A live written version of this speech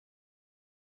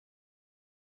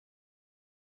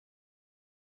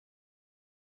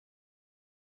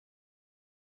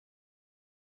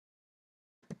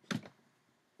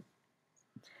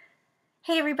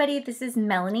Hey everybody, this is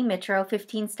Melanie Mitro,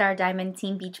 15-star Diamond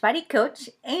Team Beachbody coach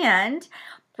and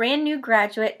brand new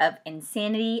graduate of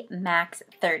Insanity Max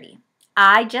 30.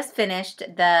 I just finished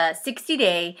the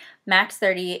 60-day Max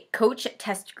 30 coach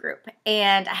test group,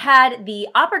 and I had the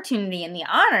opportunity and the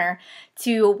honor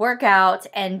to work out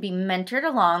and be mentored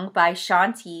along by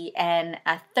Shaun T and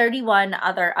 31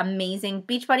 other amazing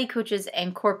Beachbody coaches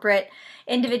and corporate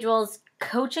individuals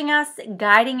coaching us,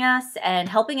 guiding us, and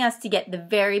helping us to get the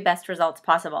very best results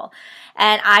possible.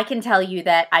 And I can tell you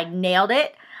that I nailed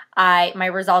it. My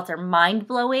results are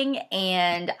mind-blowing,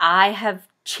 and I have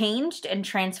changed and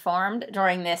transformed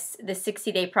during this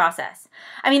 60-day process.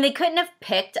 I mean, they couldn't have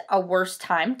picked a worse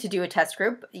time to do a test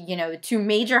group, two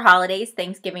major holidays,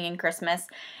 Thanksgiving and Christmas,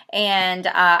 and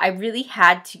I really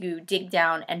had to dig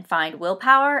down and find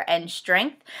willpower and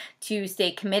strength to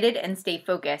stay committed and stay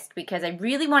focused because I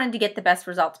really wanted to get the best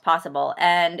results possible.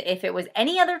 And if it was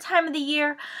any other time of the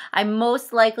year, I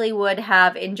most likely would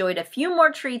have enjoyed a few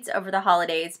more treats over the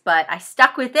holidays, but I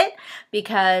stuck with it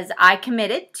because I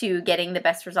committed to getting the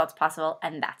best results possible,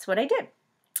 and that's what I did.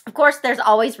 Of course, there's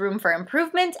always room for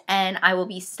improvement, and I will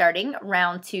be starting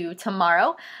round 2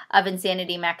 tomorrow of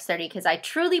Insanity Max 30 because I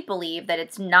truly believe that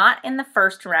it's not in the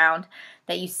first round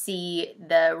that you see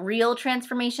the real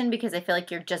transformation, because I feel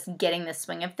like you're just getting the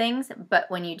swing of things.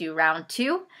 But when you do round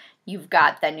 2, you've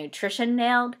got the nutrition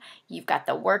nailed, you've got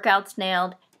the workouts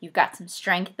nailed, you've got some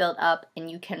strength built up, and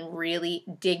you can really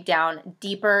dig down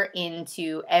deeper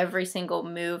into every single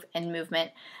move and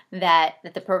movement that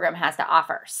the program has to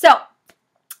offer. So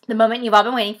the moment you've all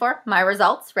been waiting for, my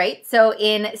results, right? So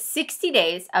in 60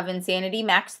 days of Insanity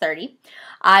Max 30,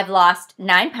 I've lost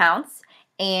 9 pounds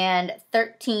and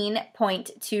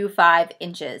 13.25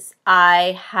 inches.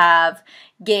 I have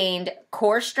gained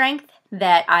core strength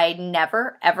that I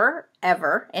never, ever,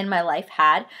 ever in my life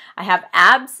had. I have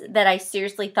abs that I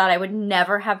seriously thought I would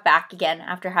never have back again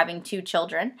after having 2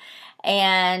 children.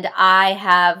 And I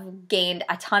have gained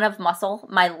a ton of muscle.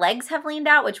 My legs have leaned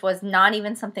out, which was not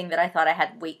even something that I thought I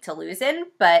had weight to lose in,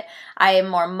 but I am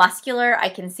more muscular. I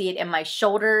can see it in my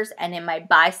shoulders and in my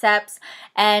biceps.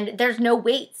 And there's no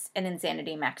weights in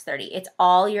Insanity Max 30. It's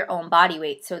all your own body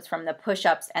weight. So it's from the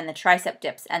push-ups and the tricep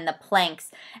dips and the planks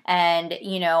and,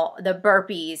 the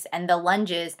burpees and the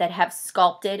lunges that have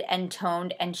sculpted and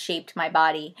toned and shaped my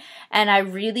body. And I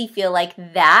really feel like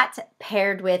that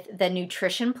paired with the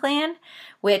nutrition plan,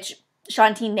 which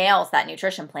Shaun T nails that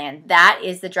nutrition plan. That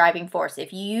is the driving force.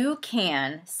 If you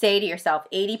can say to yourself,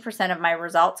 80% of my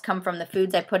results come from the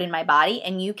foods I put in my body,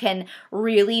 and you can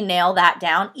really nail that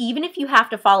down, even if you have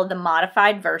to follow the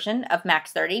modified version of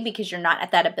Max 30 because you're not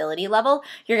at that ability level,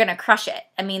 you're going to crush it.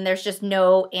 I mean, there's just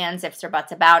no ands, ifs, or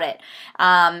buts about it.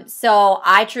 So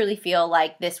I truly feel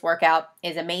like this workout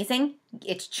is amazing.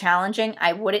 It's challenging.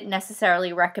 I wouldn't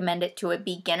necessarily recommend it to a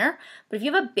beginner, but if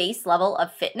you have a base level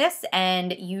of fitness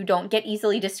and you don't get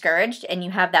easily discouraged and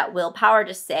you have that willpower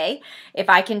to say, if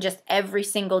I can just every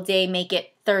single day make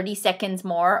it 30 seconds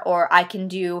more, or I can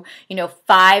do,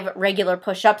 5 regular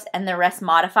push-ups and the rest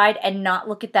modified and not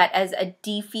look at that as a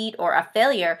defeat or a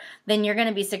failure, then you're going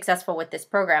to be successful with this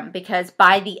program, because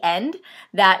by the end,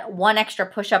 that 1 extra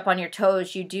push-up on your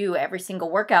toes you do every single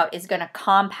workout is going to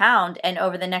compound, and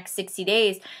over the next 60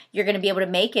 days, you're going to be able to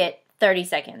make it 30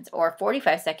 seconds or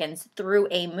 45 seconds through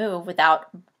a move without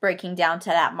breaking down to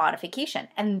that modification.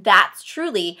 And that's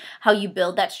truly how you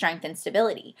build that strength and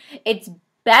stability. It's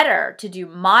better to do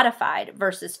modified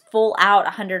versus full out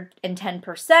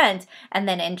 110% and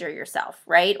then injure yourself,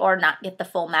 right? Or not get the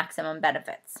full maximum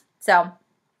benefits. So,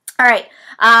 all right,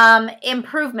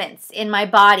 improvements in my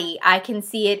body. I can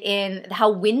see it in how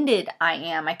winded I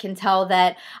am. I can tell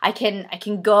that I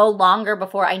can go longer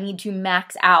before I need to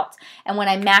max out. And when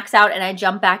I max out and I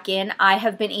jump back in, I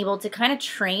have been able to kind of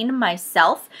train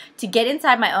myself to get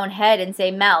inside my own head and say,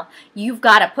 Mel, you've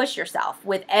got to push yourself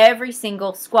with every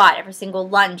single squat, every single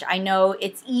lunge. I know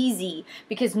it's easy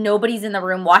because nobody's in the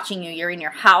room watching you. You're in your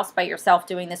house by yourself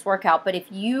doing this workout. But if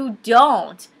you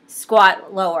don't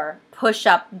squat lower, push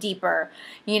up deeper,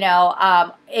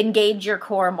 engage your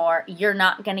core more, you're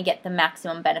not going to get the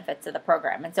maximum benefits of the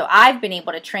program. And so I've been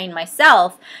able to train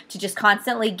myself to just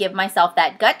constantly give myself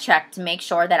that gut check to make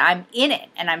sure that I'm in it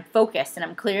and I'm focused and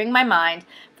I'm clearing my mind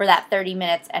for that 30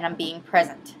 minutes and I'm being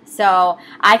present. So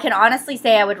I can honestly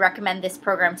say I would recommend this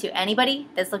program to anybody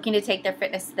that's looking to take their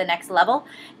fitness to the next level.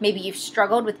 Maybe you've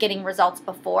struggled with getting results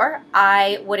before.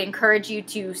 I would encourage you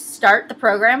to start the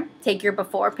program, take your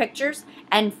before pictures,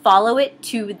 and follow it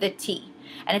to the T.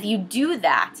 And if you do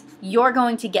that, you're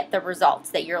going to get the results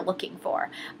that you're looking for.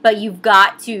 But you've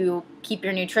got to keep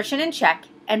your nutrition in check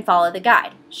and follow the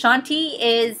guide. Shaun T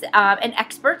is an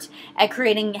expert at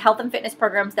creating health and fitness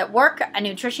programs that work, a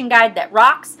nutrition guide that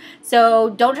rocks. So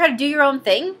don't try to do your own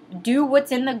thing. Do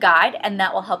what's in the guide, and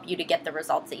that will help you to get the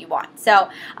results that you want. So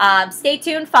stay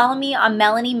tuned. Follow me on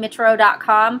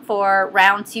melaniemitro.com for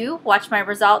round 2. Watch my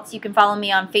results. You can follow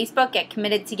me on Facebook at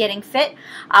Committed to Getting Fit.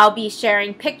 I'll be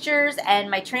sharing pictures and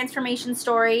my transformation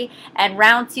story and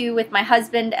round 2 with my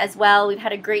husband as well. We've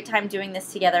had a great time doing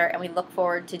this together, and we look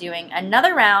forward to doing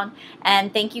another round.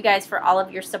 And thank you guys for all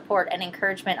of your support and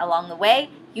encouragement along the way.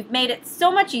 You've made it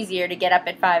so much easier to get up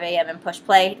at 5 a.m. and push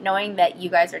play, knowing that you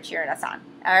guys are cheering us on.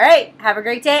 All right, have a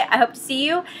great day. I hope to see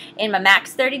you in my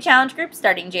Max 30 Challenge group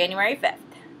starting January 5th.